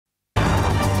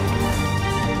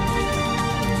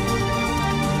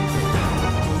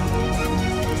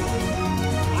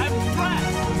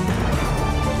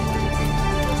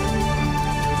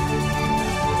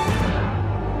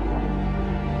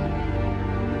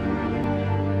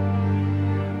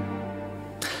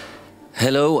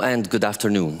Hello and good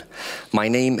afternoon. My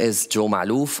name is Joe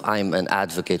Maalouf. I'm an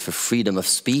advocate for freedom of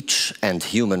speech and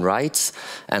human rights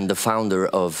and the founder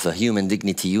of Human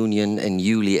Dignity Union, a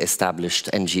newly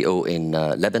established NGO in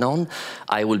Lebanon.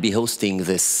 I will be hosting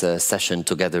this session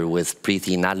together with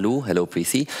Preehti Nallu. Hello,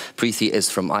 Preehti. Preehti is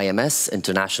from IMS,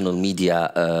 International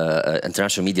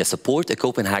Media Support, a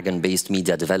Copenhagen-based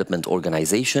media development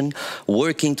organization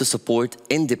working to support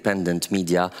independent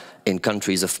media in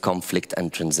countries of conflict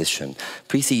and transition.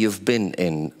 Preehti, you've been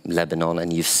in Lebanon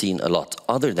and you've seen a lot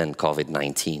other than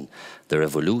COVID-19. The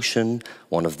revolution,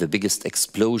 one of the biggest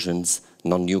explosions,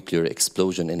 non-nuclear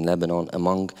explosion in Lebanon,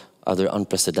 among other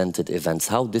unprecedented events.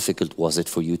 How difficult was it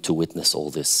for you to witness all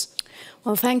this?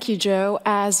 Well, thank you, Joe.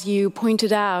 As you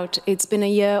pointed out, it's been a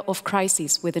year of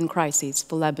crises within crises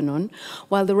for Lebanon.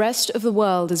 While the rest of the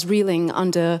world is reeling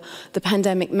under the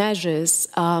pandemic measures,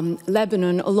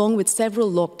 Lebanon, along with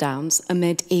several lockdowns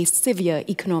amid a severe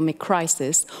economic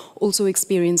crisis, also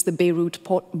experienced the Beirut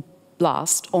port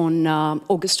blast on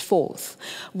August 4th,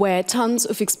 where tons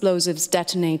of explosives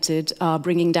detonated,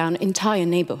 bringing down entire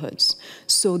neighborhoods.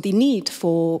 So the need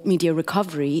for media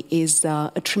recovery is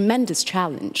a tremendous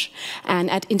challenge.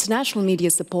 And at International Media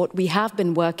Support, we have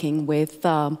been working with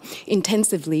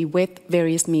intensively with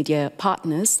various media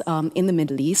partners in the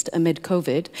Middle East amid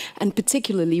COVID, and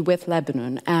particularly with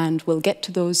Lebanon. And we'll get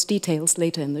to those details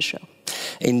later in the show.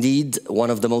 Indeed, one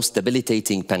of the most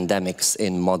debilitating pandemics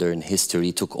in modern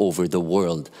history took over the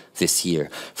world this year.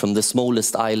 From the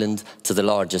smallest island to the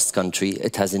largest country,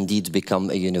 it has indeed become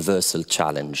a universal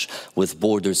challenge. With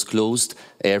borders closed,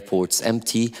 airports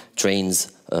empty,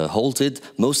 trains halted,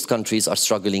 most countries are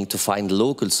struggling to find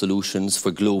local solutions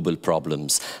for global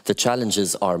problems. The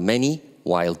challenges are many,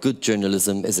 while good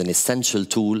journalism is an essential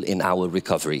tool in our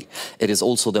recovery. It is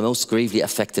also the most gravely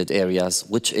affected areas,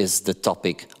 which is the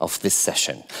topic of this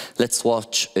session. Let's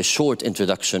watch a short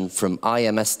introduction from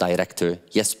IMS Director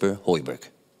Jesper Højbjerg.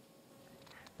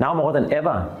 Now more than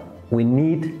ever, we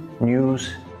need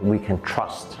news we can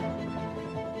trust.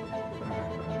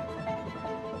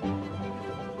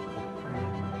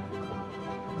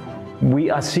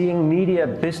 We are seeing media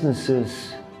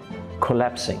businesses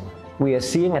collapsing. We are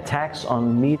seeing attacks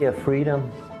on media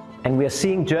freedom, and we are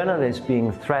seeing journalists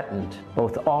being threatened,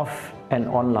 both off and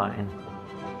online.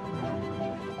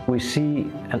 We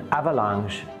see an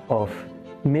avalanche of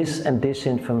mis- and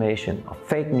disinformation, of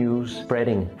fake news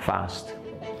spreading fast.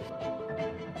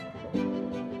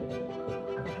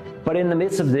 But in the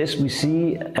midst of this, we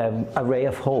see a ray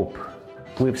of hope.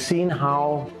 We've seen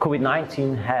how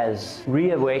COVID-19 has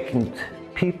reawakened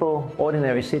people,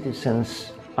 ordinary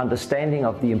citizens, understanding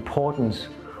of the importance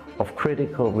of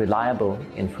critical, reliable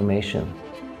information.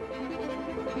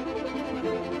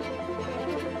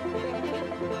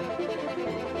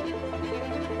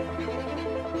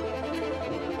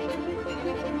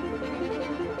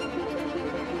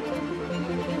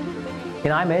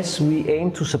 In IMS, we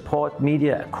aim to support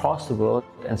media across the world,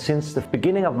 and since the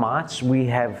beginning of March, we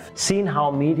have seen how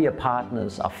media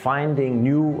partners are finding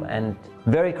new and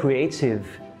very creative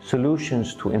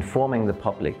solutions to informing the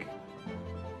public.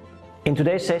 In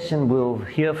today's session, we'll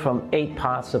hear from 8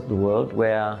 parts of the world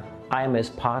where IMS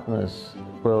partners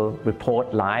will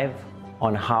report live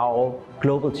on how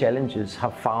global challenges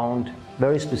have found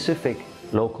very specific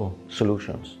local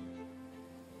solutions.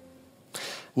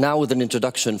 Now, with an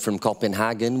introduction from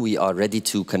Copenhagen, we are ready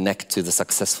to connect to the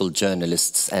successful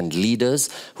journalists and leaders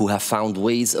who have found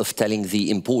ways of telling the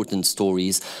important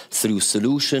stories through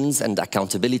solutions and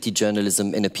accountability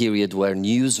journalism in a period where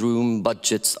newsroom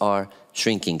budgets are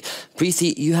shrinking.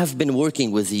 Preehti, you have been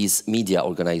working with these media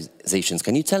organizations.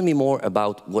 Can you tell me more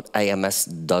about what IMS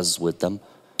does with them?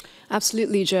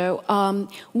 Absolutely, Joe.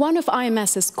 One of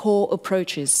IMS's core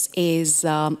approaches is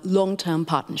long-term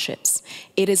partnerships.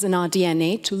 It is in our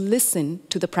DNA to listen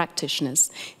to the practitioners,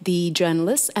 the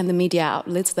journalists and the media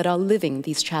outlets that are living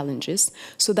these challenges,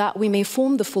 so that we may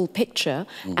form the full picture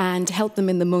and help them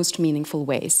in the most meaningful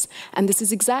ways. And this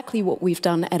is exactly what we've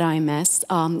done at IMS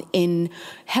in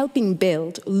helping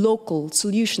build local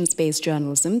solutions-based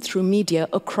journalism through media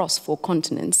across 4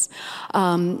 continents.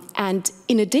 And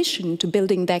in addition to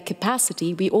building their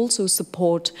capacity, we also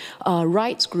support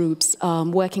rights groups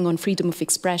working on freedom of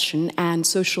expression and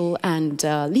social and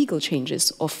legal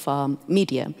changes of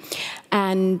media.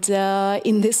 And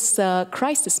in this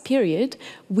crisis period,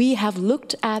 we have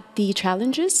looked at the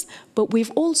challenges, but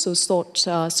we've also sought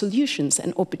solutions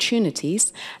and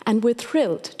opportunities, and we're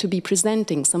thrilled to be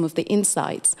presenting some of the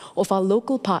insights of our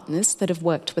local partners that have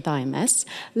worked with IMS.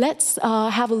 Let's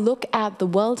have a look at the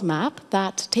world map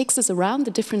that takes us around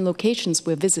the different locations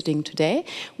we're visiting today.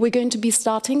 We're going to be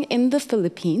starting in the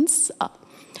Philippines.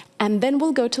 And then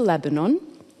we'll go to Lebanon,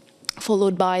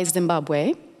 followed by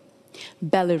Zimbabwe,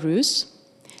 Belarus,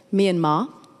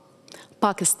 Myanmar,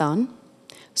 Pakistan,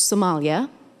 Somalia,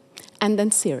 and then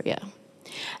Syria.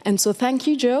 And so thank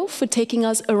you, Joe, for taking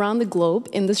us around the globe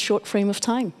in this short frame of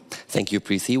time. Thank you,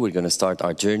 Preehti. We're going to start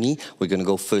our journey. We're going to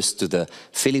go first to the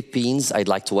Philippines. I'd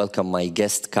like to welcome my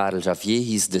guest, Carl Javier.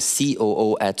 He's the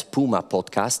COO at Puma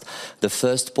Podcast, the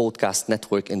first podcast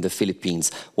network in the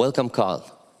Philippines. Welcome,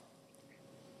 Carl.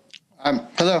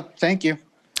 Hello, thank you.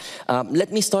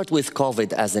 Let me start with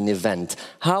COVID as an event.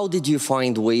 How did you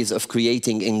find ways of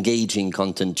creating engaging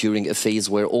content during a phase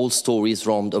where all stories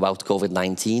roamed about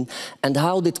COVID-19? And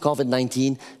how did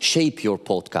COVID-19 shape your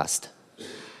podcast?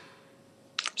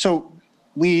 So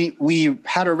we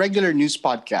had a regular news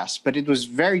podcast, but it was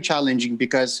very challenging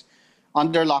because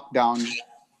under lockdown,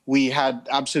 we had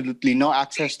absolutely no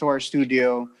access to our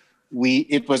studio.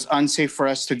 It was unsafe for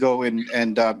us to go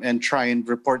and try and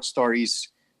report stories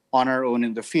on our own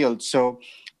in the field. So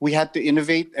we had to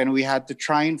innovate and we had to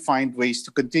try and find ways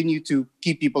to continue to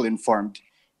keep people informed.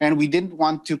 And we didn't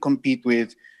want to compete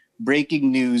with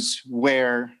breaking news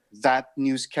where that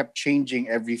news kept changing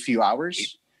every few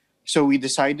hours. So we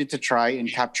decided to try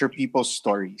and capture people's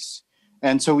stories.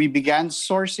 And so we began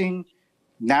sourcing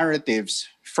narratives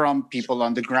from people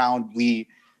on the ground. We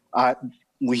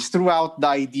threw out the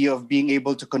idea of being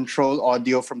able to control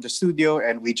audio from the studio,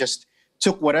 and we just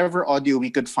took whatever audio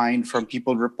we could find from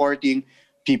people reporting,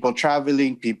 people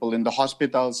traveling, people in the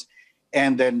hospitals,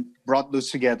 and then brought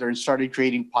those together and started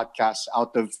creating podcasts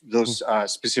out of those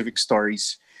specific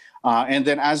stories. And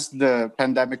then as the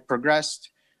pandemic progressed,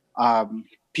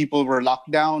 people were locked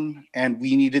down, and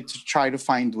we needed to try to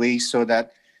find ways so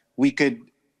that we could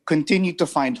continue to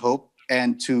find hope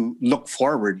and to look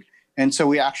forward. And so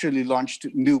we actually launched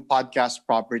new podcast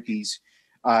properties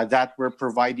that were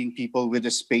providing people with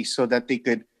a space so that they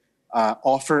could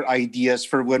offer ideas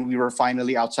for when we were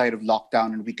finally outside of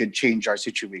lockdown and we could change our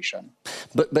situation.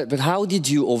 But how did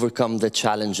you overcome the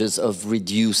challenges of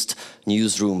reduced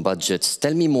newsroom budgets?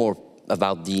 Tell me more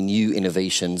about the new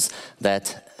innovations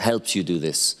that helped you do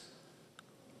this.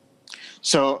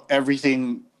 So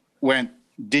everything went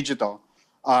digital.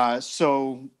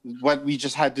 So what we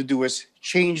just had to do was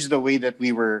change the way that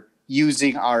we were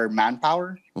using our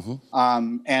manpower,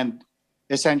 and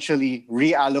essentially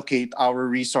reallocate our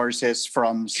resources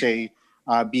from, say,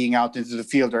 being out into the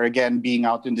field or again being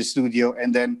out in the studio,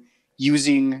 and then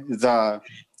using the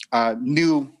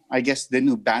new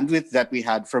bandwidth that we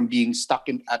had from being stuck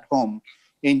at home,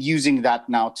 and using that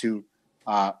now to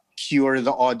cure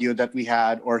the audio that we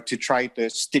had, or to try to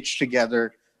stitch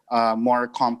together more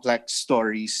complex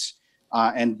stories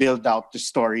and build out the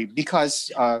story. Because,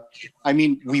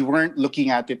 we weren't looking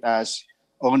at it as,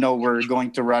 oh no, we're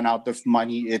going to run out of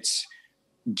money. It's,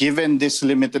 given this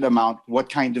limited amount, what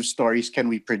kind of stories can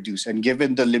we produce? And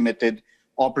given the limited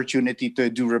opportunity to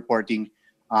do reporting,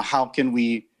 how can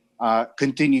we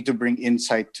continue to bring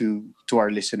insight to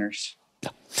our listeners?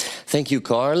 Thank you,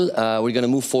 Carl. We're going to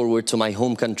move forward to my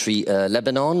home country,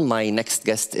 Lebanon. My next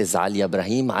guest is Alia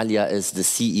Brahim. Alia is the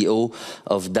CEO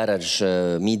of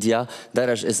Daraj Media.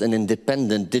 Daraj is an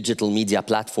independent digital media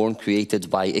platform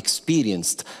created by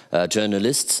experienced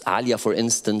journalists. Alia, for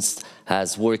instance,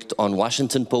 has worked on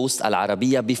Washington Post, Al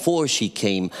Arabiya, before she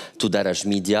came to Daraj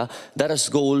Media. Daraj's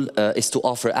goal is to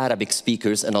offer Arabic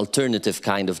speakers an alternative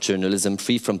kind of journalism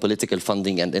free from political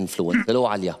funding and influence. Hello,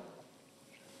 Alia.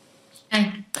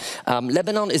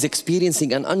 Lebanon is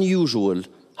experiencing an unusual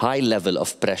high level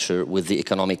of pressure with the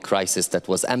economic crisis that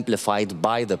was amplified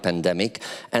by the pandemic,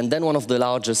 and then one of the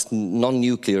largest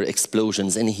non-nuclear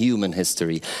explosions in human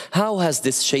history. How has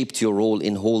this shaped your role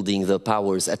in holding the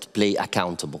powers at play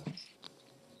accountable?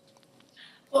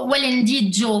 Well,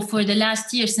 indeed, Joe, for the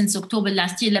last year, since October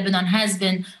last year, Lebanon has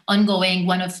been ongoing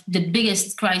one of the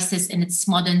biggest crises in its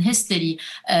modern history.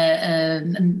 To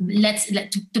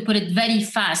put it very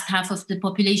fast, half of the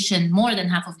population, more than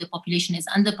half of the population is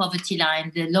under poverty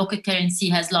line. The local currency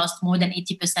has lost more than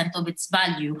 80% of its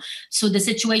value. So the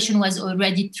situation was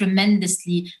already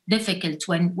tremendously difficult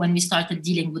when we started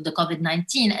dealing with the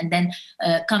COVID-19. And then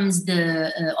comes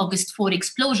the August 4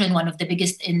 explosion, one of the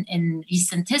biggest in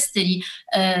recent history.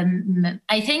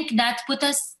 I think that put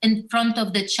us in front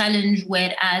of the challenge,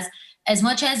 whereas as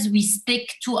much as we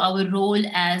stick to our role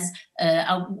as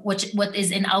what is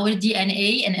in our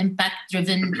DNA, an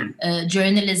impact-driven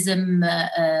journalism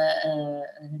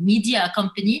media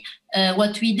company,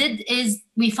 what we did is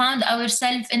we found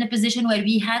ourselves in a position where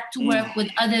we had to work with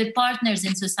other partners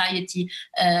in society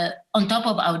on top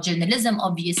of our journalism,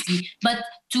 obviously, but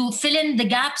to fill in the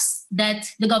gaps that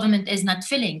the government is not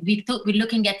filling. We're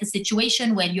looking at a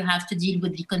situation where you have to deal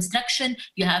with reconstruction,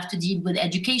 you have to deal with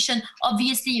education.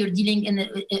 Obviously, you're dealing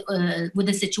with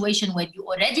a situation where you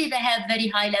already have very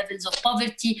high levels of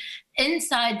poverty.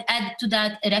 Inside, add to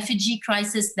that a refugee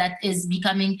crisis that is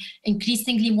becoming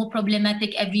increasingly more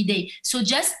problematic every day. So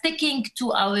just sticking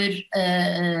to our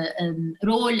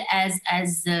role as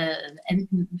a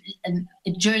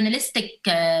journalistic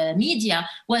media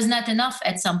was not enough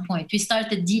at some point. We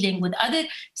started dealing with other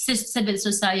civil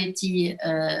society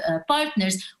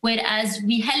partners, whereas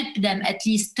we help them at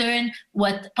least turn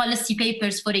what policy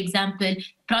papers, for example,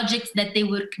 projects that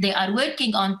they are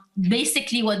working on,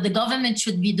 basically what the government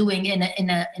should be doing in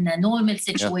a normal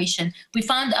situation. Yeah. We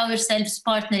found ourselves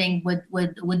partnering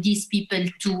with these people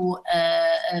to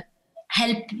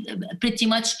help pretty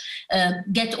much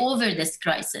get over this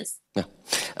crisis. Yeah.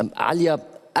 Alia,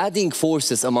 adding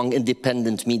forces among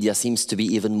independent media seems to be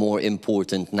even more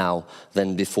important now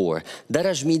than before.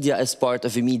 Daraj Media is part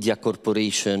of a media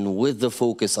corporation with the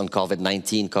focus on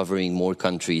COVID-19 covering more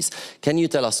countries. Can you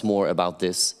tell us more about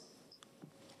this?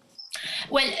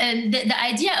 Well, the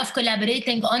idea of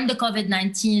collaborating on the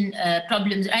COVID-19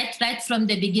 problems right from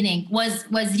the beginning was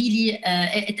really,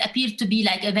 it appeared to be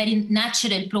like a very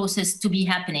natural process to be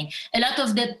happening. A lot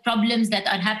of the problems that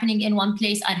are happening in one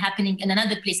place are happening in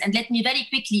another place. And let me very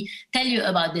quickly tell you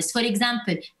about this. For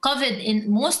example, COVID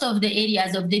in most of the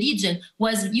areas of the region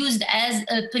was used as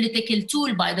a political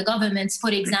tool by the governments, for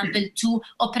example, to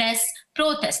oppress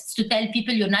protests, to tell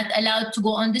people you're not allowed to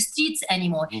go on the streets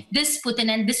anymore. This put an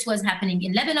end. This was happening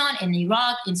in Lebanon, in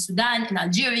Iraq, in Sudan, in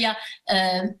Algeria.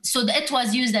 So it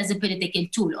was used as a political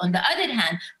tool. On the other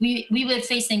hand, we were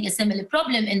facing a similar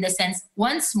problem in the sense,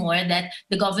 once more, that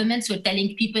the governments were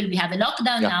telling people, we have a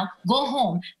lockdown now, go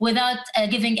home, without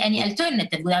giving any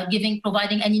alternative, without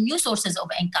providing any new sources of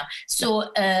income.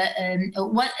 So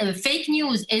fake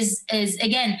news is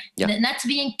again, not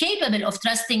being capable of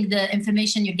trusting the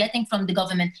information you're getting from the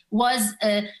government was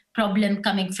a problem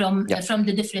coming from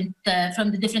the different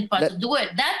parts of the world.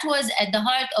 That was at the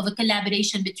heart of a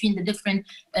collaboration between the different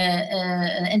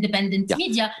independent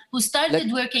media who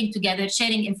started working together,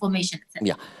 sharing information, etc.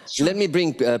 Yeah. Sure. Let me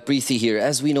bring Preehti here.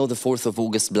 As we know, the 4th of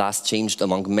August blast changed,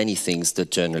 among many things, the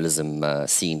journalism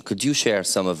scene. Could you share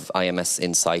some of IMS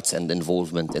insights and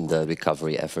involvement in the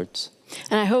recovery efforts?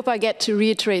 And I hope I get to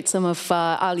reiterate some of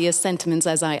Alia's sentiments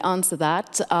as I answer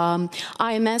that.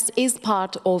 IMS is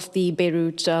part of the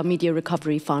Beirut Media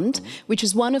Recovery Fund, which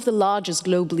is one of the largest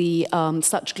globally,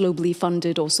 such globally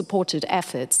funded or supported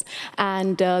efforts.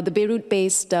 And the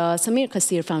Beirut-based Samir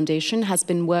Kassir Foundation has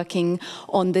been working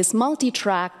on this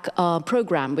multi-track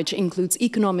program, which includes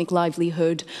economic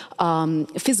livelihood,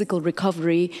 physical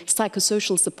recovery,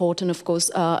 psychosocial support, and of course,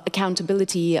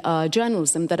 accountability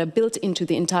journalism that are built into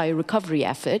the entire recovery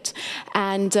effort.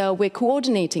 And we're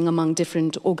coordinating among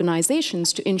different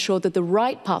organizations to ensure that the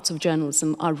right parts of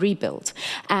journalism are rebuilt,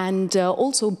 and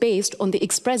also based on the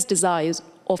expressed desires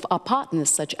of our partners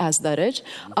such as Daraj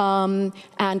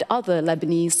and other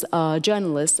Lebanese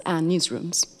journalists and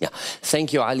newsrooms. Yeah,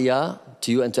 thank you, Alia.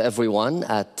 To you and to everyone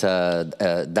at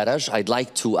Daraj, I'd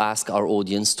like to ask our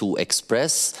audience to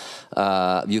express.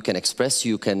 You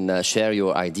can share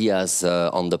your ideas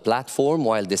on the platform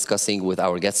while discussing with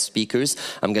our guest speakers.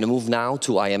 I'm going to move now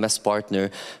to IMS partner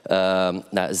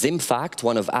ZimFact,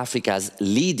 one of Africa's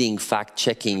leading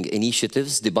fact-checking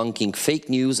initiatives, debunking fake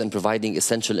news and providing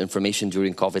essential information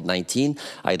during COVID-19.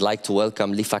 I'd like to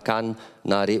welcome Lifa Khan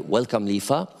Nari. Welcome,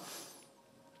 Lifa.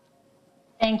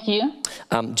 Thank you.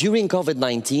 During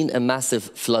COVID-19, a massive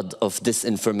flood of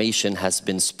disinformation has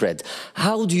been spread.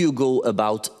 How do you go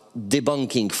about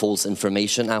debunking false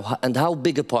information, and how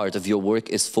big a part of your work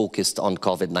is focused on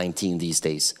COVID-19 these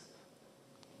days?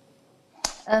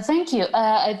 Thank you.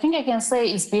 I think I can say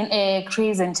it's been a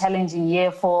crazy and challenging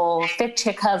year for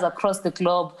fact-checkers across the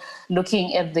globe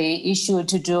looking at the issue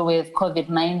to do with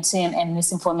COVID-19 and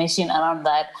misinformation around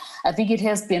that. I think it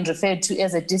has been referred to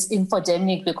as a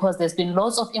disinfodemic because there's been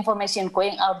lots of information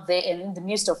going out there, and in the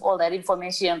midst of all that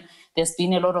information, there's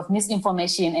been a lot of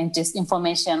misinformation and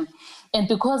disinformation. And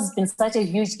because it's been such a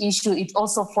huge issue, it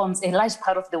also forms a large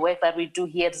part of the work that we do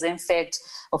here at Zenfact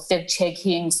of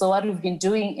fact-checking. So what we've been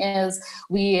doing is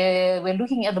we're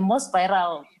looking at the most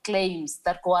viral claims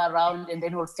that go around, and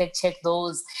then we'll fact-check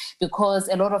those, because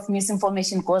a lot of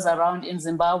misinformation goes around in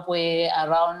Zimbabwe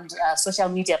around social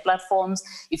media platforms.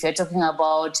 If you're talking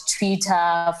about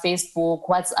Twitter, Facebook,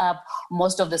 WhatsApp,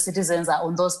 most of the citizens are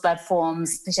on those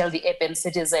platforms, especially the urban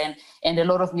citizen, and a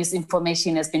lot of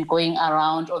misinformation has been going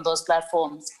around on those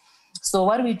platforms. So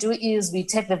what we do is we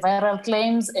take the viral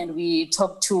claims and we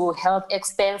talk to health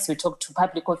experts, we talk to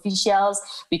public officials,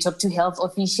 we talk to health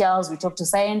officials, we talk to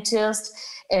scientists,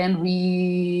 and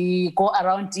we go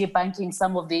around debunking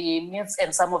some of the myths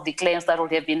and some of the claims that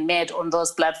would have been made on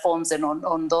those platforms and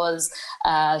on those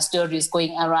stories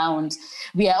going around.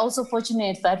 We are also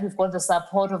fortunate that we've got the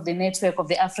support of the network of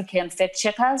the African fact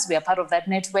checkers. We are part of that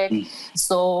network.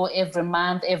 So every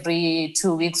month, every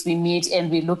 2 weeks, we meet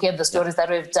and we look at the stories that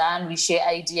we've done, we share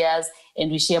ideas, and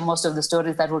we share most of the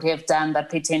stories that we have done that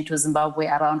pertain to Zimbabwe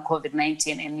around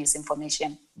COVID-19 and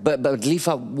misinformation. But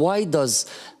Lifa, why does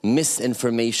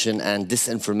misinformation and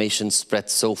disinformation spread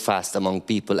so fast among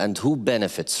people, and who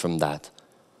benefits from that?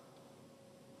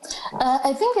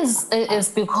 I think it's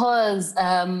because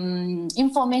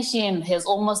information has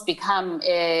almost become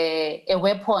a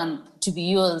weapon to be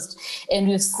used. And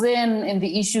we've seen in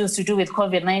the issues to do with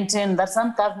COVID-19 that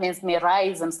some governments may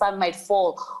rise and some might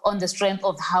fall on the strength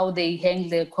of how they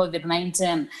handle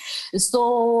COVID-19.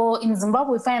 So in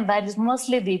Zimbabwe, we find that it's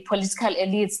mostly the political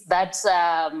elites that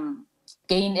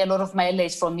gain a lot of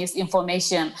mileage from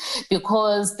misinformation,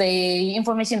 because the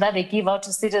information that they give out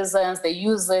to citizens, they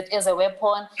use it as a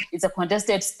weapon. It's a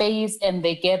contested space, and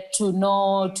they get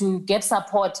to get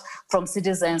support from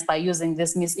citizens by using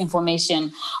this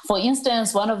misinformation. For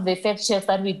instance, one of the fact checks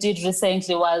that we did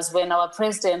recently was when our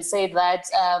president said that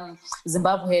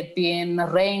Zimbabwe had been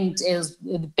ranked as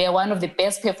one of the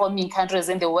best performing countries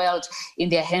in the world in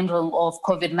their handling of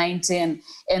COVID-19.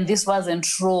 And this wasn't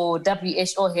true.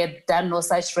 WHO had done no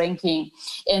such ranking.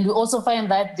 And we also find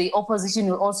that the opposition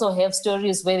will also have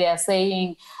stories where they are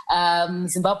saying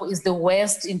Zimbabwe is the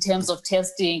worst in terms of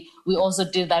testing. We also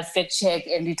did that fact check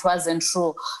and it wasn't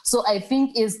true. So I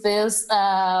think it's this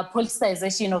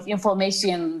politicization of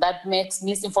information that makes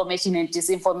misinformation and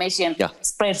disinformation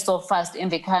spread so fast in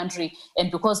the country. And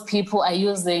because people are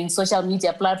using social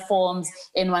media platforms,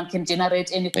 anyone can generate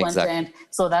any content.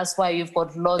 So that's why you've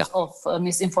got lots of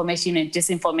misinformation and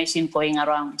disinformation going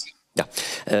around.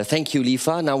 Thank you,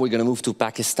 Lifa. Now we're going to move to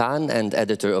Pakistan and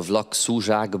editor of Lok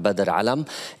Sujag Badr Alam.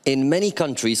 In many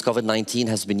countries, COVID-19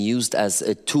 has been used as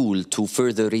a tool to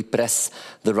further repress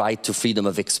the right to freedom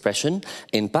of expression.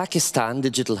 In Pakistan,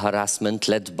 digital harassment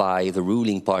led by the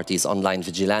ruling party's online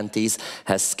vigilantes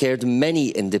has scared many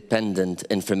independent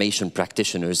information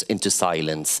practitioners into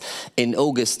silence. In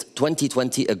August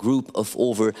 2020, a group of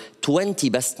over 20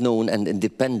 best-known and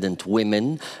independent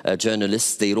women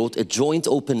journalists, they wrote a joint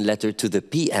open letter to the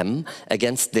PM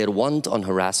against their wanton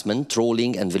harassment,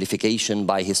 trolling and vilification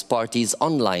by his party's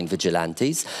online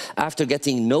vigilantes. After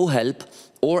getting no help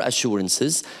or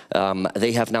assurances,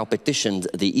 they have now petitioned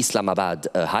the Islamabad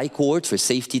High Court for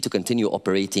safety to continue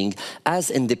operating as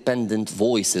independent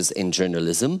voices in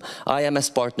journalism.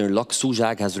 IMS partner Lok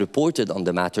Sujag has reported on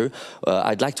the matter.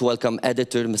 I'd like to welcome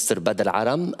editor Mr. Badr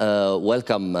Alam.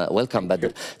 Welcome, Badr.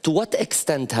 To what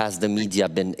extent has the media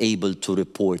been able to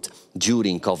report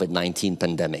during COVID-19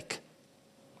 pandemic?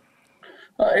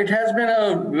 It has been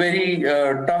a very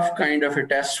tough kind of a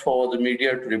test for the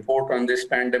media to report on this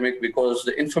pandemic, because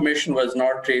the information was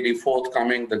not really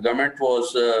forthcoming. The government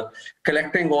was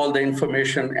collecting all the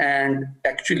information and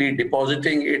actually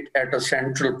depositing it at a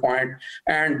central point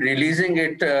and releasing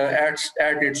it at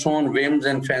its own whims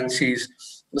and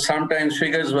fancies. Sometimes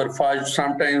figures were fudged,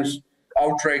 sometimes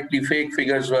outrightly fake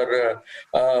figures were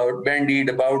bandied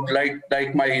about. Like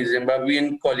my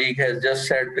Zimbabwean colleague has just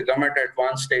said, the government at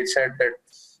one stage said that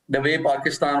the way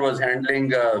Pakistan was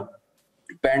handling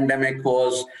pandemic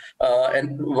was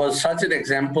such an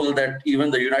example that even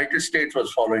the United States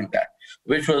was following that,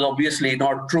 which was obviously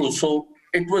not true. So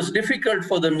it was difficult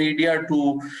for the media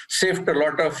to sift a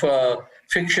lot of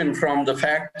fiction from the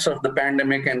facts of the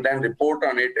pandemic and then report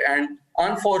on it. And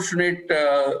unfortunate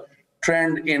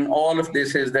trend in all of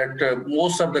this is that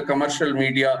most of the commercial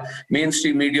media,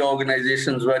 mainstream media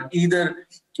organizations were either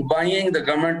buying the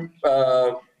government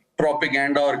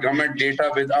propaganda or government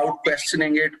data without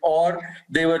questioning it, or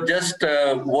they were just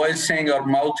voicing or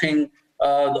mouthing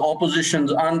the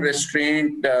opposition's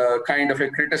unrestrained kind of a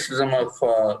criticism of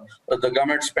the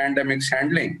government's pandemic's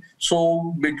handling.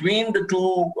 So between the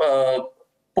two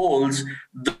polls,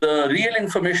 the real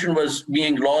information was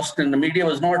being lost and the media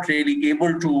was not really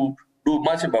able to do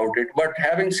much about it. But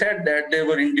having said that, there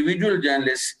were individual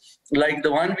journalists like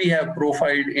the one we have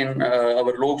profiled in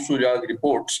our Lok Sujag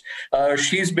reports.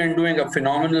 She's been doing a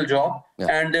phenomenal job. Yeah.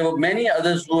 And there were many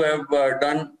others who have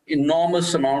done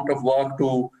enormous amount of work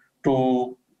to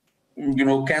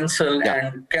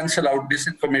cancel out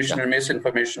disinformation and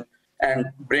misinformation and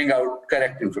bring out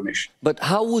correct information. But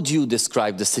how would you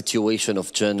describe the situation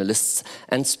of journalists,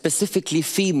 and specifically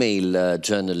female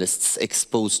journalists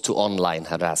exposed to online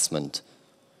harassment?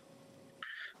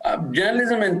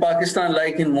 Journalism in Pakistan,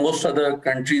 like in most other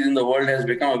countries in the world, has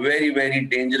become a very, very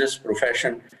dangerous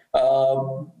profession.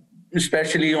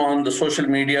 Especially on the social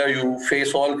media, you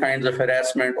face all kinds of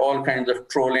harassment, all kinds of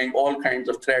trolling, all kinds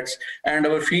of threats. And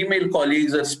our female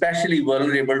colleagues are especially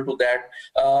vulnerable to that.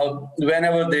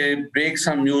 Whenever they break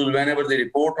some news, whenever they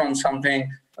report on something,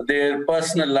 their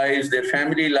personal lives, their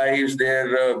family lives,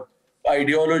 their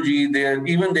ideology,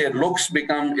 even their looks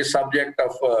become a subject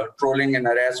of trolling and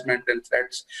harassment and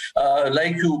threats.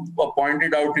 Like you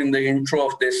pointed out in the intro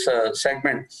of this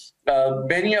segment,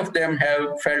 many of them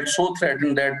have felt so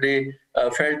threatened that they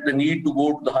felt the need to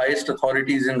go to the highest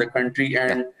authorities in the country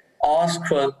and ask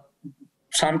for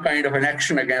some kind of an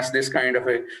action against this kind of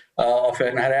an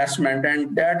harassment.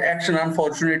 And that action,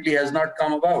 unfortunately, has not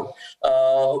come about.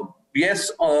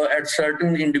 Yes, at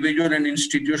certain individual and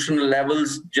institutional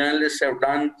levels, journalists have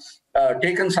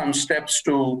taken some steps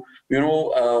to,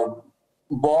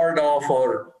 ward off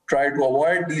or try to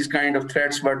avoid these kind of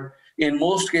threats. But in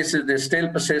most cases, they still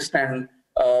persist, and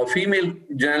female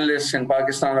journalists in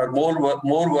Pakistan are more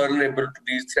vulnerable to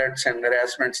these threats and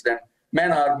harassments than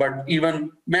men are, but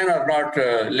even men are not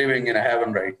living in a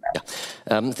heaven right now.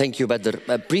 Yeah. Thank you, Badr.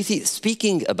 Preehti,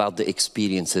 speaking about the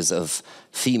experiences of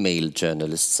female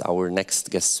journalists, our next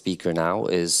guest speaker now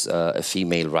is a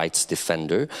female rights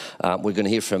defender. We're going to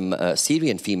hear from a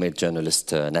Syrian Female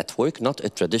Journalist Network, not a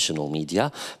traditional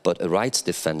media, but a rights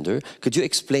defender. Could you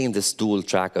explain this dual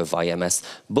track of IMS,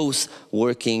 both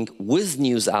working with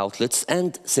news outlets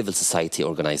and civil society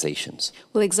organizations?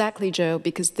 Well, exactly, Joe,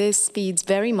 because this feeds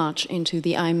very much into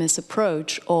the IMS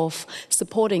approach of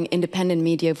supporting independent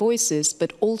media voices,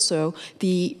 but also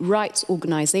the rights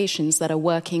organizations that are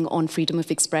working on freedom of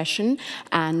expression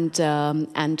and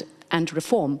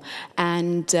reform.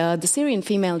 And the Syrian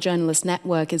Female Journalist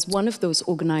Network is one of those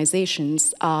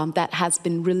organizations that has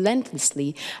been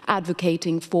relentlessly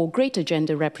advocating for greater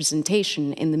gender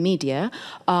representation in the media,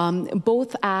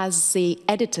 both as the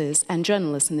editors and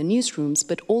journalists in the newsrooms,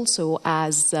 but also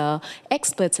as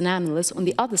experts and analysts on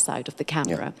the other side of the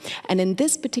camera. Yeah. And in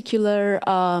this particular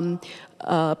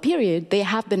period, they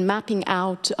have been mapping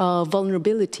out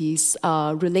vulnerabilities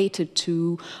related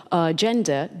to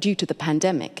gender due to the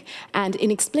pandemic. And in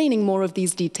explaining more of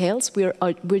these details, we're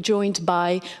joined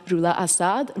by Rula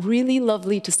Assad. Really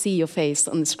lovely to see your face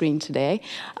on the screen today.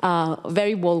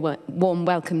 Very warm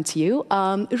welcome to you.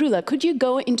 Rula, could you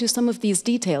go into some of these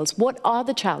details? What are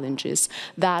the challenges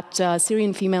that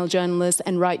Syrian female journalists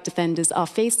and right defenders are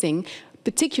facing,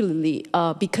 particularly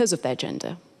because of their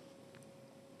gender?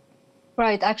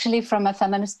 Right, actually from a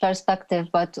feminist perspective,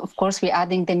 but of course we're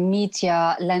adding the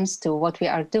media lens to what we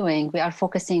are doing. We are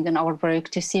focusing on our work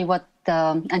to see what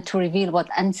and to reveal what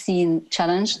unseen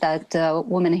challenge that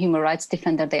women human rights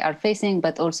defenders they are facing,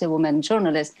 but also women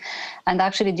journalists. And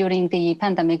actually during the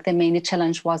pandemic, the main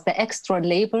challenge was the extra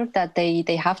labor that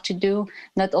they have to do,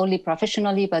 not only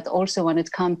professionally, but also when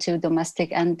it comes to domestic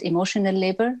and emotional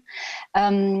labor.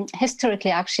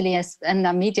 Historically, actually, as in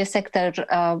the media sector,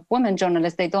 women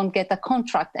journalists, they don't get a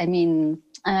contract. I mean,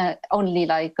 only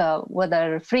like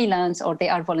whether freelance or they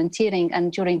are volunteering.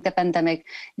 And during the pandemic,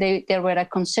 they were a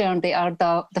concern. They are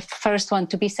the first one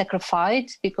to be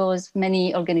sacrificed because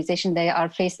many organizations they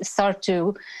are start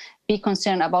to be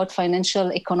concerned about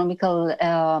financial, economical,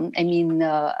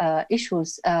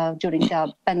 issues during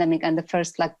the pandemic and the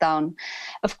first lockdown.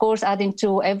 Of course, adding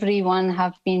to everyone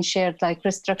have been shared like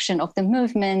restriction of the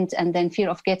movement and then fear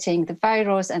of getting the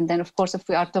virus. And then, of course, if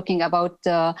we are talking about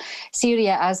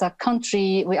Syria as a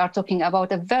country, we are talking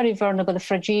about a very vulnerable,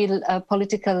 fragile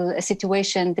political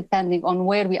situation, depending on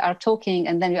where we are talking.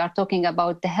 And then we are talking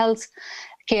about the health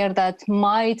care that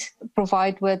might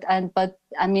provide with, but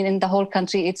I mean, in the whole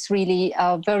country, it's really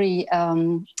very,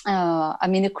 I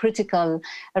mean, critical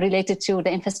related to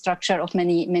the infrastructure of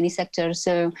many sectors.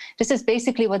 So this is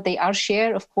basically what they are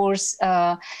share. Of course,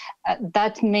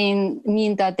 that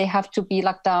mean that they have to be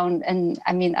locked down, and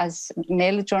I mean, as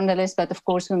male journalists, but of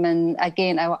course, women,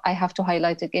 again, I have to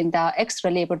highlight again the extra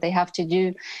labor they have to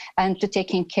do and to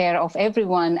taking care of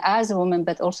everyone as a woman,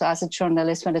 but also as a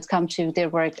journalist when it comes to their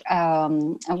work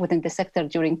within the sector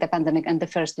during the pandemic and the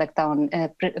first lockdown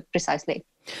precisely.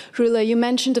 Rula, you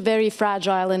mentioned a very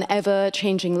fragile and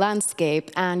ever-changing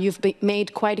landscape, and you've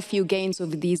made quite a few gains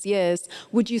over these years.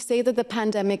 Would you say that the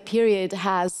pandemic period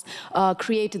has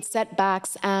created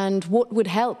setbacks, and what would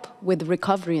help with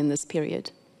recovery in this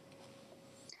period?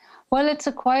 Well, it's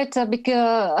a quite a big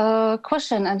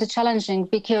question and challenging,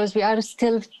 because we are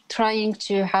still trying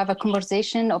to have a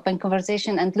conversation, open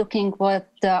conversation, and looking what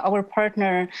our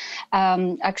partner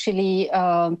actually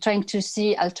trying to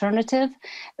see alternative.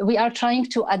 We are trying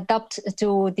to adapt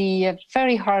to the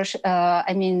very harsh,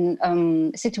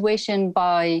 situation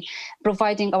by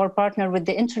providing our partner with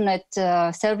the internet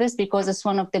service, because it's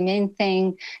one of the main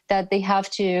things that they have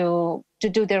to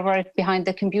do their work behind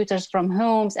the computers from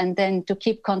homes, and then to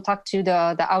keep contact to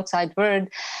the outside world,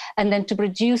 and then to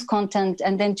produce content.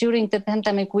 And then during the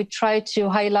pandemic, we try to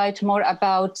highlight more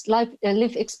about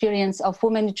live experience of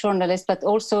women journalists, but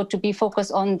also to be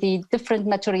focused on the different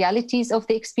materialities of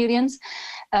the experience.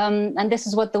 And this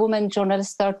is what the women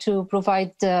journalists start to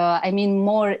provide,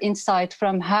 more insight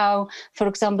from how, for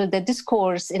example, the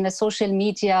discourse in the social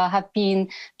media have been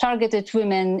targeted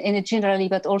women in it generally,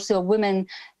 but also women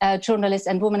journalists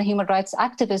and women human rights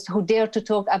activists who dare to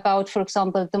talk about, for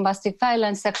example, domestic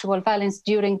violence, sexual violence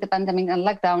during the pandemic and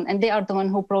lockdown. And they are the one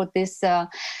who brought this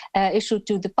issue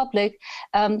to the public.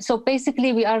 So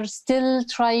basically, we are still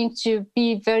trying to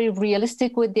be very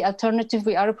realistic with the alternative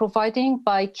we are providing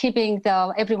by keeping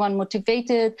everyone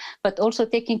motivated, but also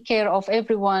taking care of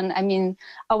everyone. I mean,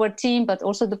 our team, but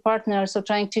also the partners. So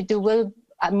trying to do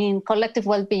collective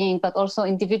well-being, but also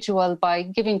individual, by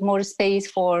giving more space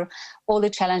for all the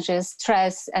challenges,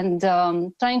 stress, and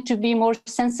trying to be more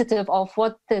sensitive of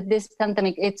what this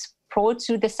pandemic it's brought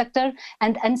to the sector,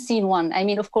 and unseen one. I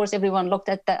mean, of course, everyone looked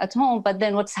at home, but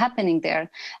then what's happening there?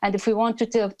 And if we want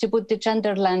to put the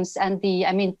gender lens and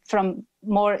from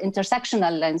more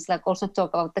intersectional lens, like also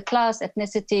talk about the class,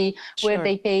 ethnicity, Sure. where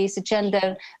they face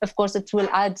gender, of course, it will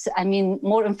add,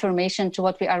 more information to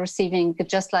what we are receiving,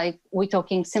 just like we're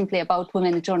talking simply about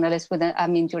women journalists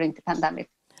during the pandemic.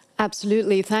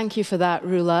 Absolutely. Thank you for that,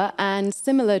 Rula. And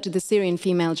similar to the Syrian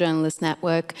Female Journalists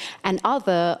Network and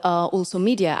other also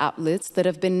media outlets that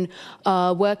have been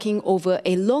working over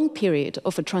a long period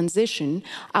of a transition,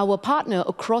 our partner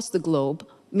across the globe,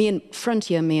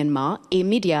 Frontier Myanmar, a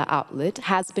media outlet,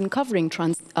 has been covering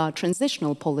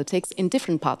transitional politics in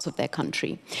different parts of their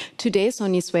country. Today,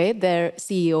 Soni Sway, their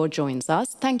CEO, joins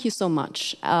us. Thank you so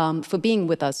much for being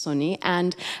with us, Soni.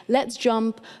 And let's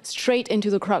jump straight into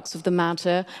the crux of the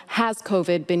matter. Has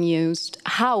COVID been used?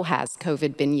 How has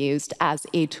COVID been used as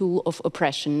a tool of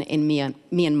oppression in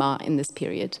Myanmar in this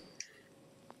period?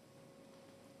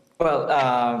 Well,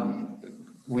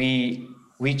 we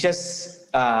just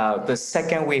the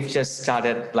second wave just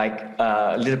started like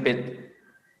a little bit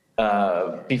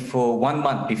before 1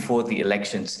 month before the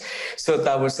elections, so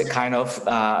that was a kind of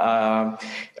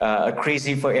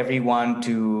crazy for everyone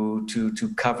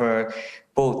to cover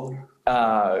both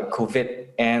COVID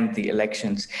and the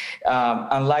elections.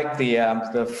 Unlike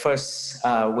the first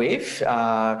wave,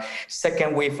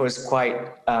 second wave was quite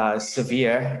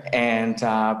severe, and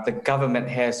the government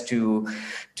has to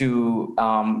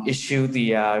issue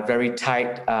the very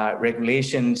tight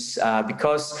regulations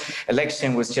because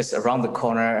election was just around the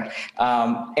corner,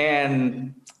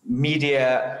 and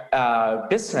media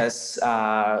business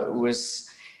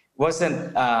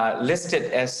wasn't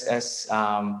listed as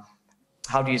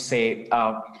how do you say,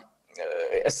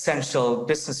 essential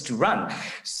business to run.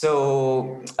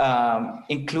 So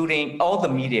including all the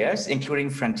medias, including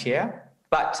Frontier,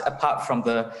 but apart from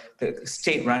the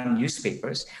state-run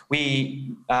newspapers,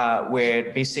 we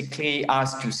were basically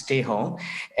asked to stay home.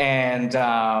 And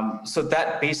so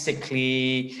that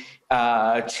basically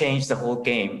changed the whole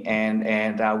game.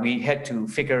 And we had to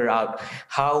figure out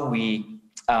how we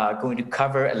going to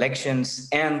cover elections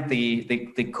and the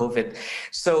COVID.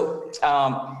 So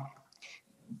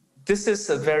this is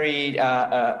a very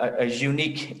a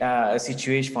unique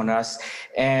situation for us.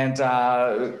 And,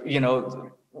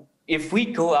 if we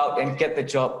go out and get the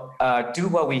job, do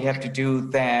what we have to do,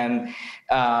 then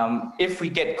if we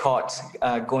get caught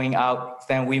going out,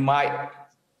 then we might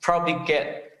probably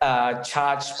get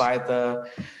charged by the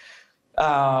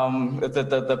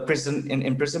the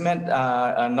imprisonment,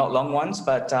 not long ones,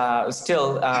 but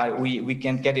still we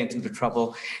can get into the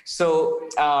trouble. So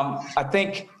I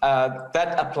think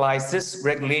that applies. This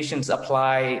regulations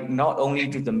apply not only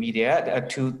to the media,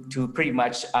 to pretty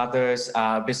much others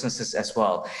businesses as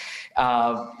well.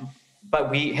 But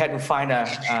we had to find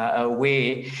a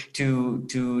way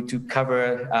to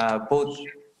cover both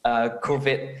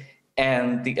COVID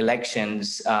and the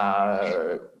elections.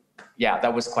 Yeah,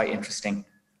 that was quite interesting.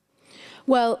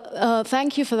 Well,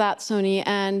 thank you for that, Sony.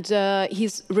 And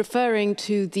he's referring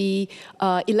to the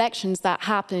elections that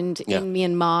happened in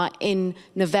Myanmar in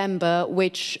November,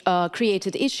 which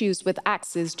created issues with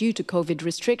access due to COVID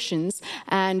restrictions.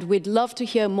 And we'd love to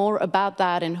hear more about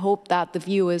that and hope that the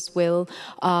viewers will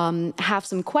have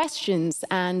some questions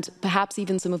and perhaps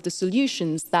even some of the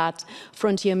solutions that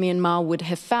Frontier Myanmar would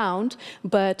have found.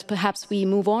 But perhaps we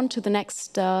move on to the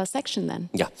next section then.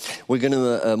 Yeah, we're going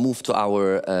to move to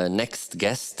our next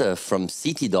guest from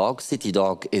CityDog.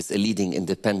 CityDog is a leading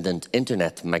independent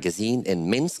internet magazine in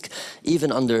Minsk.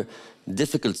 Even under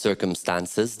difficult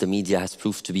circumstances, the media has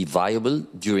proved to be viable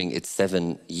during its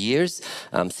 7 years.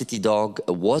 CityDog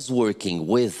was working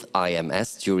with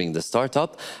IMS during the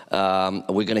startup.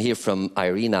 We're going to hear from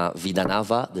Irina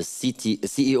Vidanava, the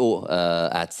CEO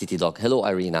at CityDog. Hello,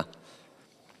 Irina.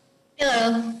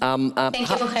 Hello. Thank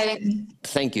you for having me.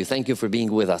 Thank you for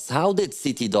being with us. How did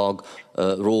CityDog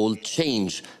role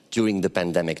change during the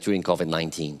pandemic, during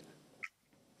COVID-19?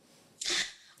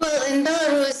 Well, in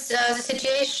Belarus, the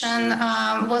situation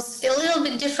was a little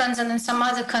bit different than in some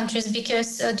other countries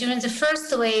because during the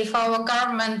first wave, our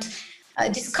government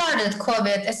discarded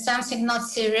COVID as something not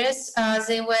serious.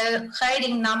 They were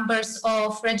hiding numbers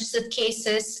of registered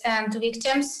cases and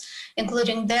victims,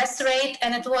 including death rate,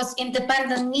 and it was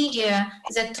independent media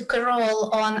that took a role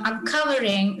on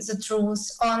uncovering the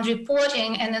truth, on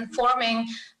reporting and informing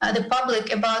the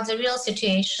public about the real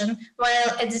situation, while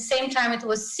at the same time it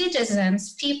was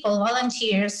citizens, people,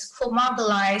 volunteers who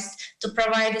mobilized to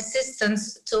provide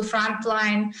assistance to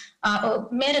frontline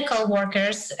medical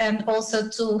workers and also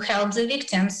to help the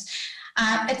victims.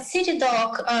 At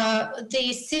CityDog,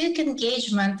 the civic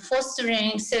engagement,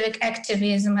 fostering civic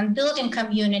activism and building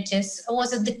communities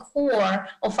was at the core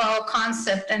of our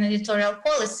concept and editorial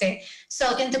policy.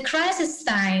 So in the crisis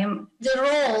time, the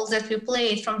role that we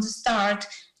played from the start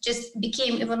just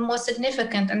became even more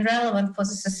significant and relevant for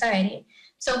the society.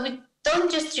 So we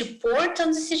don't just report on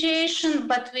the situation,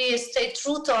 but we stay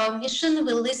true to our mission.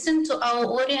 We listen to our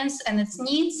audience and its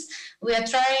needs. We are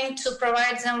trying to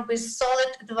provide them with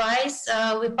solid advice.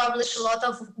 We publish a lot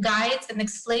of guides and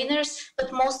explainers,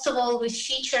 but most of all, we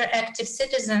feature active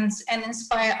citizens and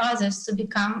inspire others to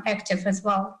become active as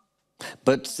well.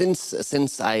 But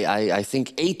since I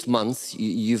think 8 months,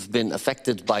 you've been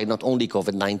affected by not only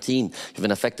COVID-19, you've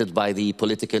been affected by the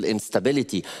political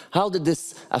instability. How did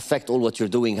this affect all what you're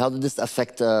doing? How did this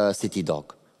affect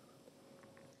CityDog?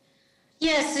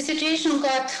 Yes, the situation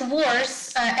got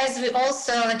worse as we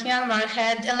also, like Myanmar,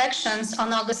 had elections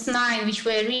on August 9, which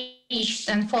were reached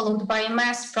and followed by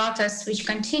mass protests, which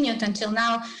continued until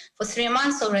now for 3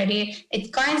 months already.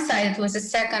 It coincided with the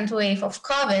second wave of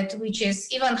COVID, which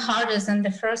is even harder than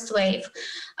the first wave.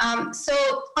 So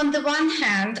on the one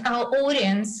hand, our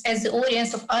audience, as the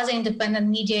audience of other independent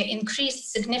media,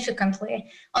 increased significantly.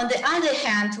 On the other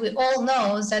hand, we all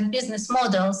know that business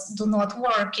models do not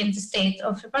work in the state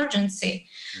of emergency.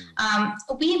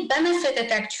 We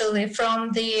benefited actually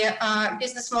from the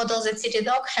business models that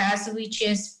CityDog has, which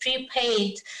is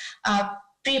prepaid,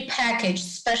 pre-packaged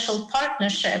special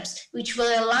partnerships, which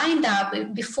were lined up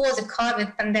before the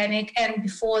COVID pandemic and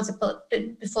before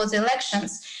the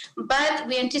elections. But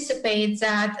we anticipate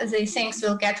that the things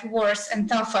will get worse and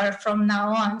tougher from now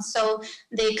on. So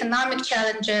the economic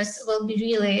challenges will be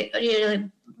really, really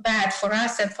bad for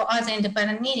us and for other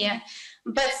independent media.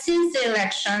 But since the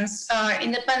elections,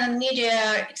 independent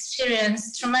media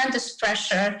experienced tremendous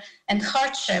pressure and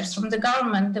hardships from the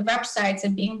government. The websites are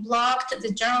being blocked,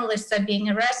 the journalists are being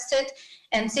arrested,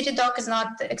 and CityDog is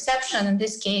not the exception in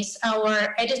this case.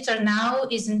 Our editor now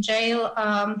is in jail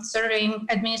serving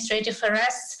administrative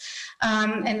arrests,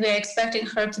 and we're expecting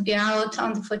her to be out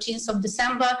on the 14th of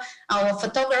December. Our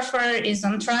photographer is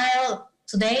on trial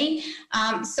today.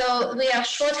 So we are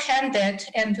short-handed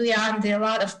and we are under a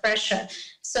lot of pressure.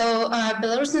 So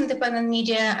Belarusian independent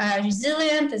media are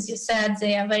resilient, as you said,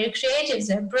 they are very creative,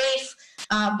 they're brave,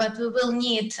 but we will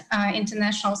need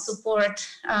international support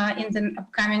in the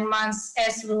upcoming months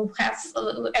as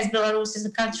Belarus as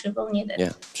a country will need it.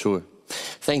 Yeah, sure.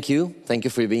 Thank you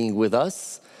for being with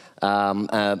us.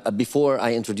 Before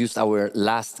I introduce our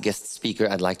last guest speaker,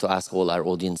 I'd like to ask all our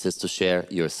audiences to share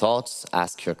your thoughts,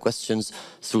 ask your questions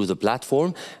through the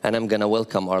platform. And I'm going to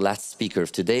welcome our last speaker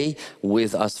of today,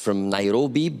 with us from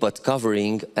Nairobi, but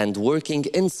covering and working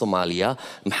in Somalia,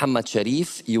 Muhammad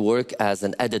Sharif. You work as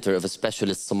an editor of a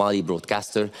specialist Somali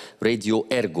broadcaster, Radio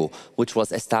Ergo, which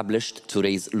was established to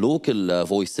raise local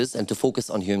voices and to focus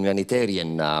on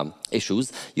humanitarian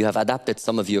issues. You have adapted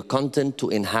some of your content to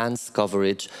enhance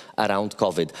coverage around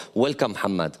COVID. Welcome,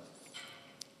 Muhammad.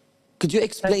 Could you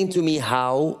explain to me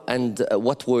how and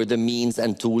what were the means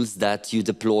and tools that you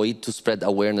deployed to spread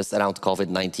awareness around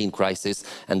COVID-19 crisis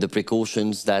and the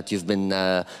precautions that you've been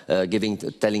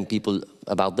telling people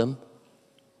about them?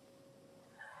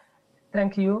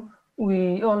 Thank you.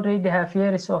 We already have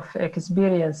years of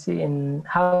experience in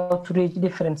how to reach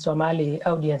different Somali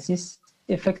audiences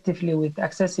effectively with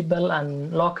accessible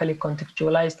and locally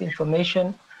contextualized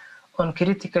information on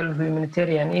critical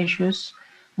humanitarian issues.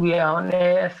 We are on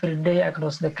air every day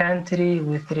across the country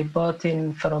with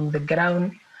reporting from the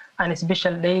ground and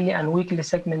special daily and weekly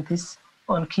segments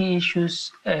on key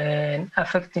issues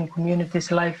affecting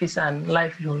communities' lives and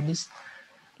livelihoods.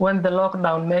 When the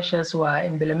lockdown measures were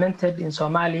implemented in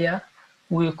Somalia,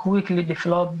 we quickly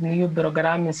developed new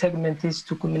programming segments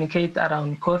to communicate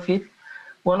around COVID.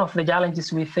 One of the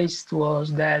challenges we faced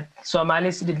was that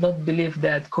Somalis did not believe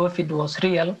that COVID was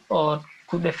real or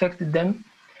could affect them.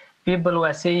 People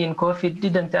were saying COVID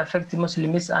didn't affect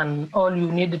Muslims and all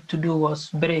you needed to do was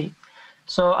pray.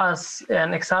 So as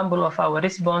an example of our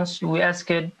response, we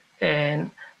asked and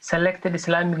selected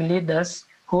Islamic leaders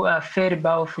who are very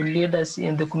powerful leaders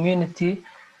in the community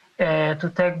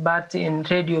to take part in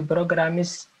radio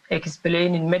programs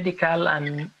explaining medical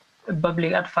and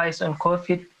public advice on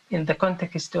COVID in the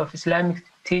context of Islamic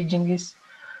teachings.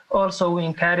 Also, we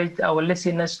encourage our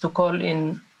listeners to call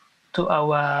in to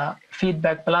our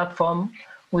feedback platform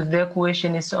with their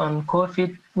questions on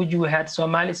COVID, which we had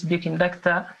Somali-speaking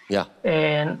doctor. Yeah.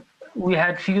 And we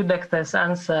had few doctors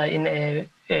answer in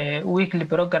a weekly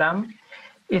program.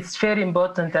 It's very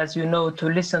important, as you know, to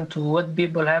listen to what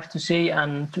people have to say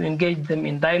and to engage them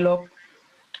in dialogue.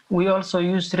 We also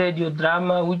use radio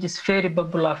drama, which is very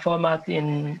popular format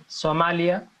in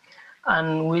Somalia.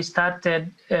 And we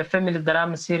started a family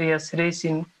drama series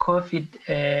raising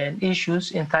COVID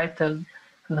issues entitled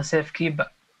The Safekeeper.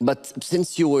 But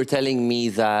since you were telling me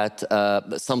that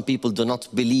some people do not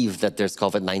believe that there's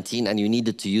COVID-19 and you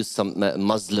needed to use some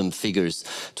Muslim figures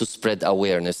to spread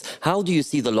awareness, how do you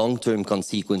see the long-term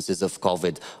consequences of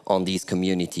COVID on these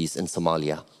communities in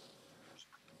Somalia?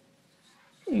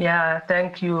 Yeah,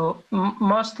 thank you.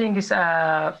 Most things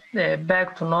are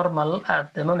back to normal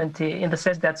at the moment in the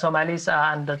sense that Somalis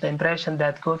are under the impression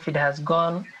that COVID has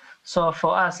gone. So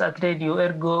for us at Radio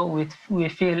Ergo, we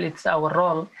feel it's our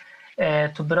role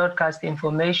to broadcast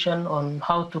information on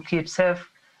how to keep safe,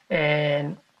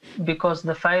 and because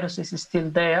the virus is still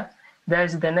there.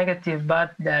 There's the negative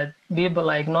part that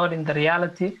people are ignoring the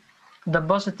reality. The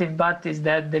positive part is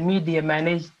that the media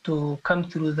managed to come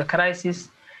through the crisis.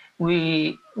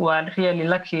 We were really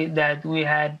lucky that we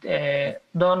had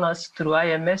donors through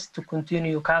IMS to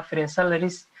continue covering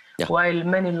salaries, while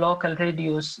many local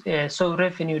radios saw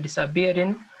revenue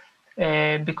disappearing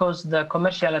because the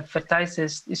commercial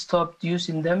advertisers stopped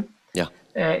using them. Yeah.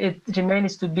 It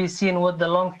remains to be seen what the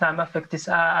long-term effects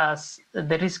are, as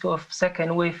the risk of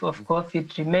second wave of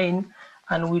COVID remain,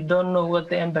 and we don't know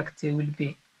what the impact will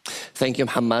be. Thank you,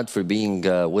 Muhammad, for being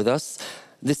with us.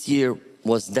 This year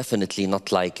was definitely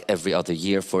not like every other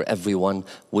year for everyone,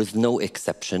 with no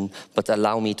exception. But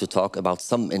allow me to talk about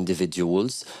some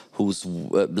individuals whose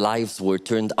lives were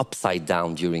turned upside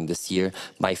down during this year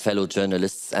by fellow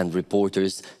journalists and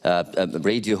reporters,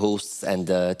 radio hosts and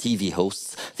TV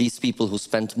hosts. These people who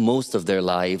spent most of their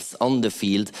lives on the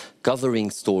field, covering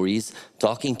stories,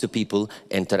 talking to people,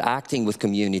 interacting with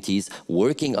communities,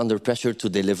 working under pressure to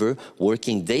deliver,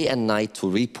 working day and night to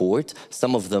report.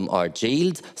 Some of them are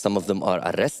jailed, some of them are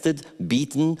arrested,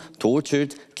 beaten,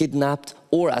 tortured, kidnapped,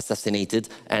 or assassinated.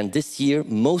 And this year,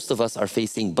 most of us are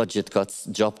facing budget cuts,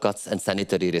 job cuts, and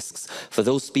sanitary risks. For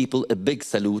those people, a big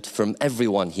salute from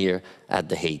everyone here at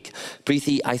The Hague.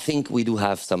 Preehti, I think we do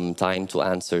have some time to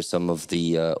answer some of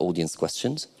the audience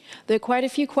questions. There are quite a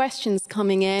few questions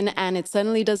coming in, and it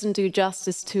certainly doesn't do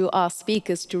justice to our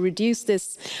speakers to reduce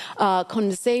this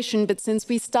conversation. But since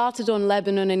we started on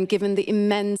Lebanon, and given the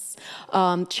immense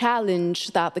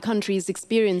challenge that the country is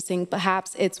experiencing,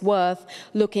 perhaps it's worth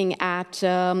looking at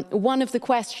one of the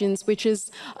questions, which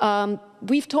is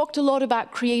we've talked a lot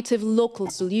about creative local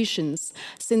solutions.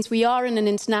 Since we are in an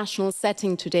international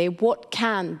setting today, what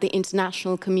can the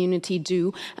international community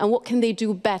do and what can they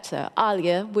do better?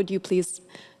 Alia, would you please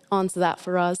answer that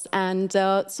for us? And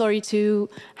sorry to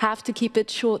have to keep it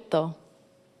short, though.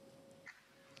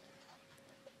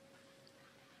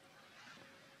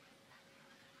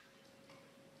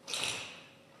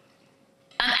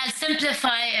 I'll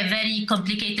simplify a very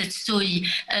complicated story.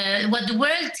 What the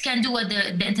world can do, what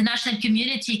the international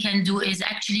community can do, is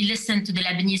actually listen to the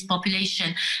Lebanese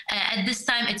population. At this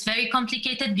time, it's very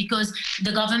complicated because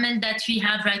the government that we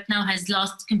have right now has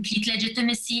lost complete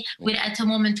legitimacy. We're at a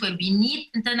moment where we need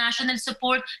international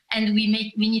support, and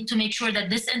we need to make sure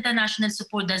that this international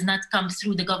support does not come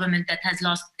through the government that has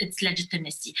lost its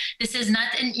legitimacy. This is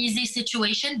not an easy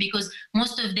situation because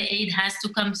most of the aid has to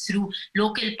come through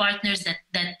local partners that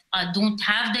don't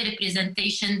have the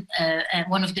representation.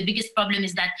 One of the biggest problems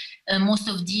is that most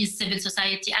of these civil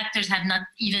society actors have not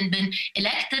even been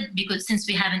elected, because since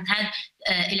we haven't had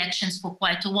elections for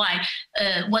quite a while.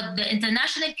 What the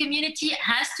international community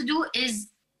has to do is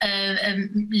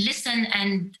listen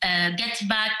and get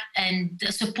back and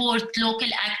support local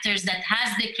actors that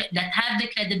have the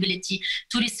credibility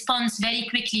to respond very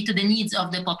quickly to the needs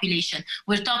of the population.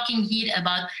 We're talking here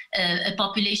about a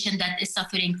population that is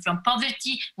suffering from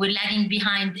poverty. We're lagging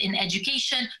behind in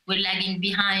education. We're lagging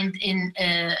behind in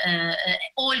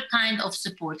all kinds of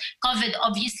support. COVID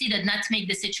obviously did not make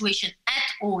the situation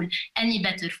at all any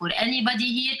better for anybody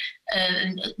here.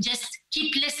 Just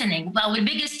keep listening. Our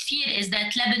biggest fear is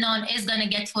that Lebanon is going to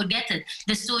get forgotten.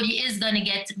 The story is going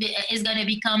to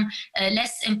become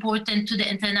less important to the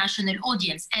international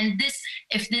audience. And this,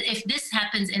 if this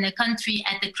happens in a country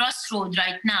at the crossroad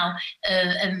right now,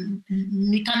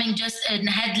 becoming just a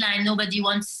headline nobody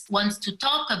wants to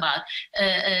talk about,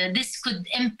 this could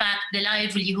impact the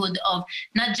livelihood of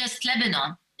not just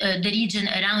Lebanon, the region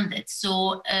around it.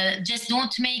 So just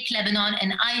don't make Lebanon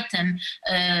an item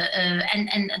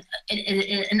an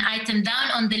item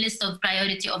down on the list of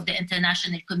priority of the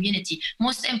international community.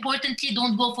 Most importantly,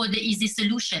 don't go for the easy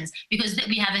solutions, because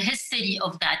we have a history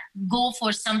of that. Go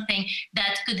for something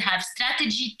that could have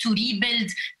strategy to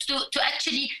rebuild, to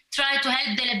actually try to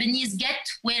help the Lebanese get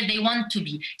where they want to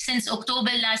be. Since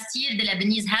October last year, the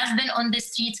Lebanese have been on the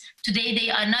streets. Today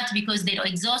they are not, because they're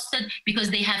exhausted,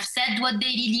 because they have said what they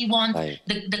really want. Right.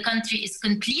 The country is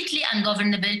completely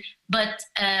ungovernable, but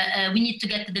we need to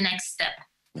get to the next step.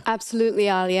 Absolutely,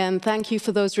 Alia, and thank you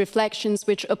for those reflections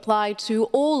which apply to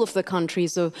all of the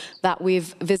countries that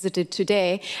we've visited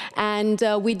today. And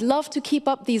we'd love to keep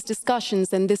up these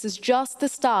discussions, and this is just the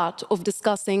start of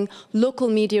discussing local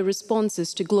media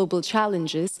responses to global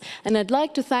challenges. And I'd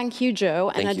like to thank you,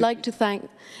 Joe, and I'd like to thank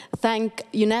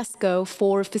UNESCO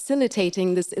for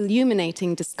facilitating this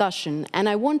illuminating discussion. And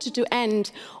I wanted to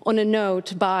end on a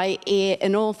note by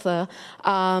an author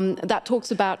that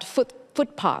talks about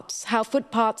footpaths, how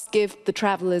footpaths give the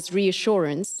travelers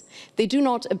reassurance. They do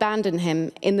not abandon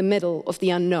him in the middle of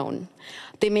the unknown.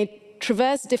 They may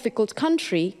traverse difficult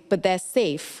country, but they're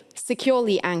safe,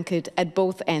 securely anchored at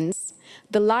both ends,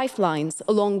 the lifelines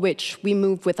along which we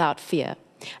move without fear.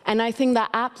 And I think that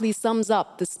aptly sums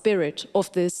up the spirit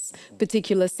of this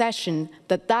particular session,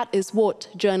 that is what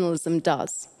journalism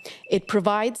does. It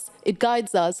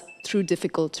guides us through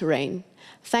difficult terrain.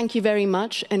 Thank you very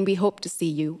much, and we hope to see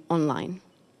you online.